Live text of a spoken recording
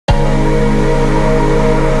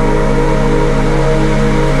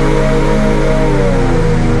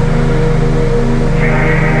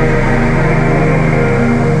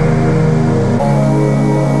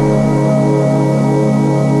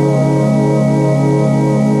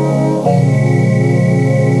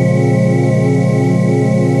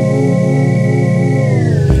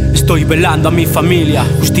Estoy velando a mi familia,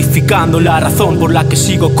 justificando la razón por la que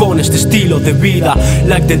sigo con este estilo de vida.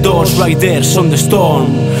 Like the Doors, Riders on the Storm.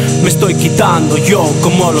 Me estoy quitando yo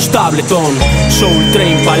como los Tabletón. Soul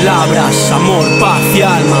Train, palabras, amor, paz y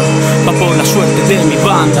alma. Va por la suerte de mi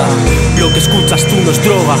banda. Lo que escuchas tú no es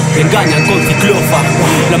droga, te engañan con ciclofa.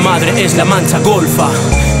 La madre es la mancha golfa.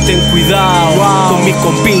 Ten cuidado con mis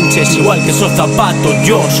compinches, igual que esos zapatos,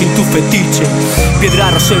 yo sin tu fetiche. Piedra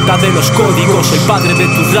roseta de los códigos, el padre de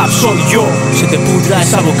tu rap soy yo. Se te pudra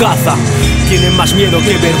esa bocaza, tienen más miedo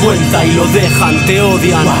que vergüenza y lo dejan, te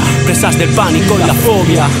odian. Presas del pánico y la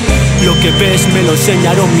fobia. Lo que ves me lo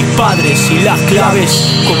enseñaron mis padres y las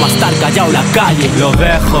claves, como estar callado en la calle. Lo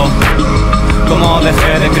dejo, como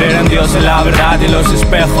dejé de creer en Dios, en la verdad y en los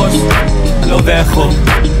espejos. Lo dejo,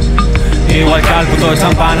 igual que al puto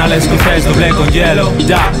champán al escocés doble con hielo.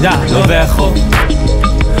 Ya, lo dejo.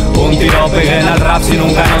 Un tiro pegué al rap si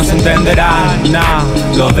nunca nos entenderán. Nah,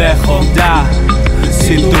 lo dejo, ya.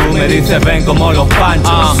 Si tú me dices ven como los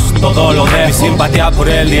panchos, todo lo dejo. Mi simpatía por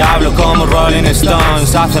el diablo como Rolling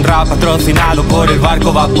Stones. Hacen rap patrocinado por el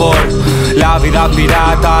barco vapor. La vida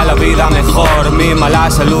pirata, la vida mejor. Mi mala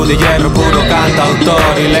salud de hierro, puro cantautor.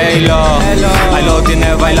 Y léelo, ahí lo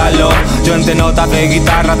tienes, bailalo. Yo entre notas de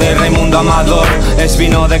guitarra de Raimundo Amador. Es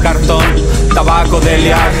vino de cartón, tabaco de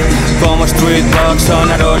liar. Como Streetbox,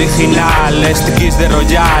 sonar original. Este kiss de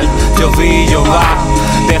Royal, yo vi, yo va.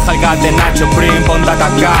 Deja el gat de Nacho Prim, ponte a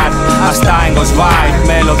atacar. Hasta en Ghost Bike,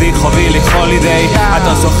 me lo dijo Billie Holiday. A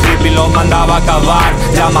todos esos hippies los mandaba a acabar.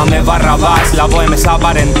 Llámame Barrabás, la Bohème es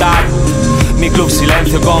aparentar. Mi club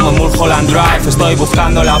silencio como Mulholland Drive. Estoy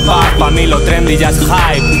buscando la paz, pa' mí lo trendy ya es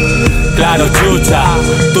hype. Claro, chucha,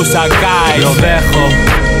 tú sacáis. Lo dejo,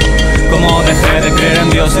 como dejé de creer en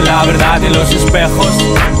Dios, en la verdad y en los espejos.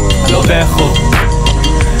 Lo dejo,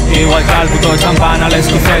 igual que al puto champán al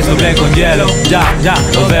escocés doble con hielo. Ya,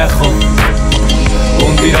 lo dejo.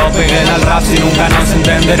 Un tiro pegué al rap si nunca nos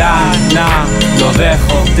entenderán. Nah, lo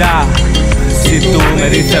dejo, ya. Si tú me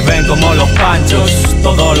dices ven como los panchos,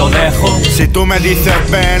 todo lo dejo. Si tú me dices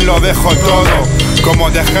ven, lo dejo todo. Como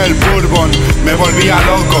dejé el bourbon, me volvía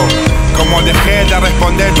loco. Como dejé de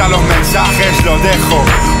responderte a los mensajes, lo dejo.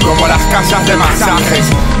 Como las casas de masajes.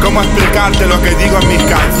 ¿Cómo explicarte lo que digo en mis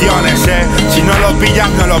canciones, Si no lo pillas,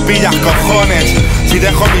 no lo pillas, cojones. Si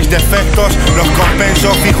dejo mis defectos, los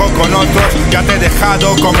compenso, fijo con otros. Ya te he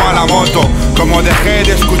dejado como a la moto. Como dejé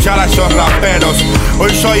de escuchar a esos raperos.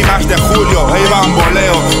 Hoy soy más de Julio, e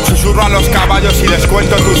bamboleo. Susurro a los caballos y les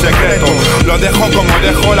cuento tu secreto. Lo dejo como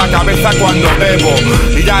dejo la cabeza cuando bebo.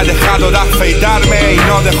 Y ya he dejado de afeitarme y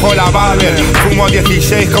no dejo la barber. Fumo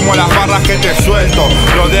 16 como las barras que te suelto.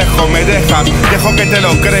 Lo dejo, me dejas, dejo que te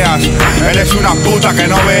lo creas. Eres una puta que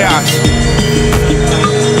no veas.